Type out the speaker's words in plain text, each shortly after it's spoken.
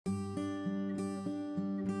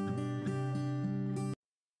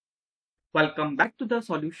Welcome back to the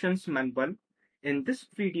solutions manual. In this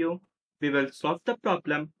video, we will solve the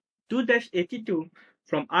problem 2-82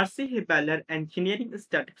 from RC Hibbeler Engineering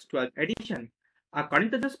Statics 12th edition.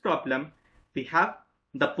 According to this problem, we have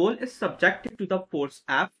the pole is subjected to the force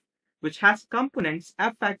F, which has components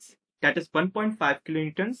Fx that is 1.5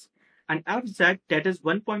 kilonewtons and Fz that is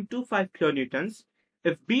 1.25 kilonewtons.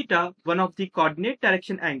 If beta, one of the coordinate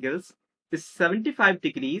direction angles, is 75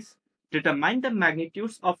 degrees, determine the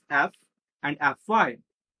magnitudes of F and Fy.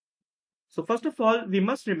 So first of all, we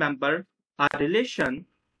must remember our relation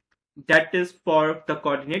that is for the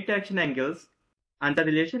coordinate direction angles, and the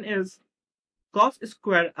relation is cos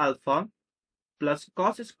square alpha plus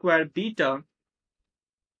cos square beta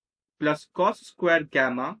plus cos square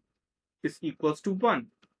gamma is equals to 1.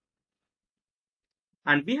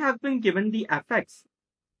 And we have been given the fx,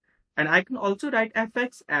 and I can also write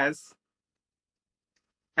fx as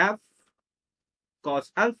f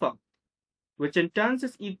cos alpha, which in turns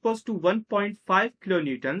is equals to 1.5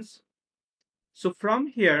 kilonewtons. So from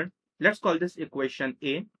here, let's call this equation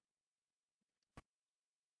A.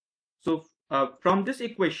 So from this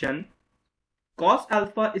equation, cos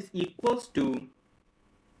alpha is equals to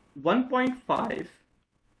 1.5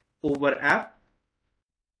 over F.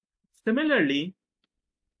 Similarly,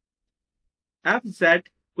 Fz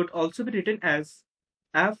could also be written as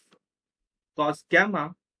F cos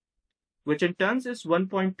gamma, which in turns is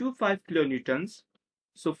 1.25 kilonewtons.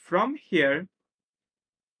 So from here,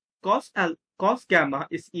 cos gamma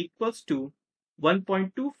is equals to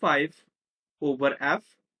 1.25 over F.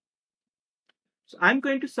 So I'm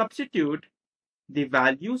going to substitute the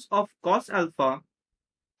values of cos alpha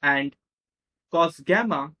and cos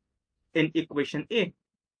gamma in equation A.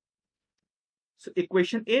 So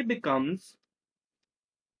equation A becomes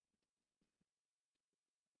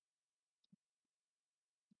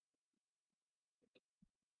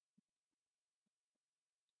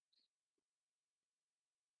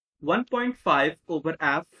 1.5 over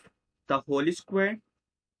F the whole square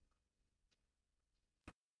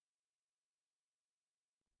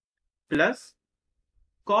plus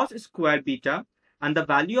cos square beta, and the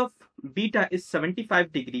value of beta is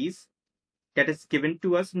 75 degrees that is given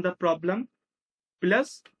to us in the problem,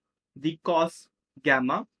 plus the cos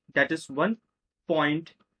gamma that is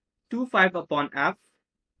 1.25 upon F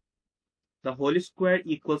the whole square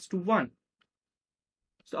equals to 1.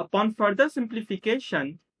 So upon further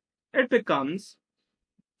simplification, it becomes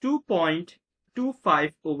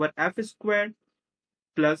 2.25 over F square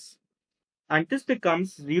plus, and this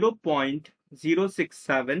becomes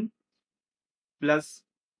 0.067 plus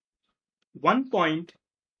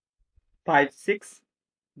 1.56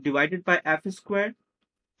 divided by F square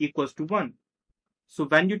equals to 1. So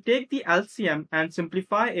when you take the LCM and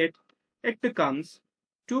simplify it, it becomes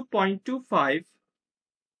 2.25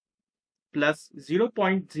 plus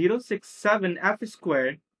 0.067 F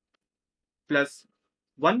square plus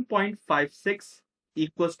 1.56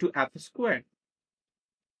 equals to F square.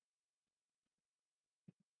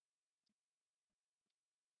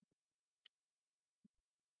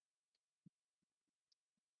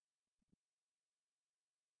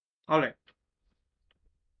 Alright.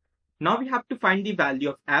 Now we have to find the value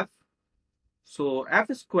of F. So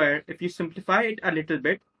F square, if you simplify it a little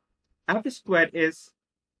bit, F square is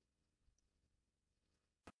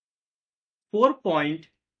 4.08,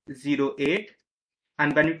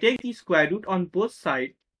 and when you take the square root on both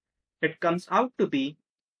sides, it comes out to be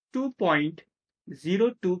 2.02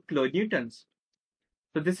 kilonewtons.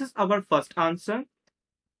 So this is our first answer.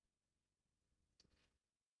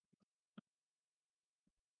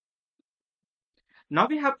 Now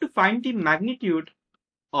we have to find the magnitude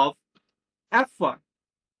of Fy.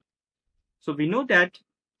 So we know that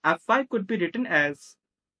Fy could be written as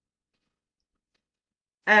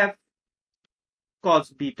F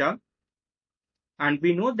cos beta, and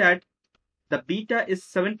we know that the beta is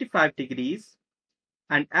 75 degrees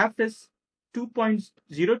and F is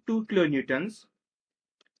 2.02 kilonewtons.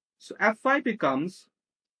 So Fy becomes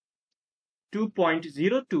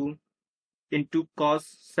 2.02 into cos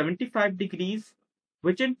 75 degrees,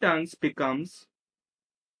 which in turns becomes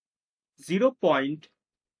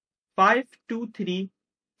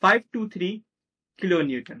 0.523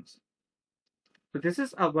 kilonewtons. So this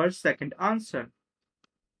is our second answer.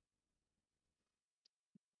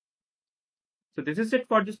 So this is it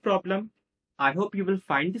for this problem. I hope you will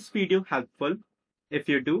find this video helpful. If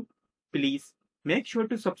you do, please make sure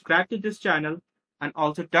to subscribe to this channel and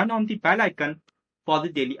also turn on the bell icon for the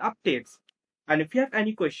daily updates. And if you have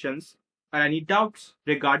any questions or any doubts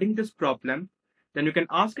regarding this problem, then you can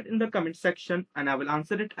ask it in the comment section and I will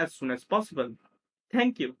answer it as soon as possible.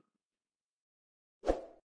 Thank you.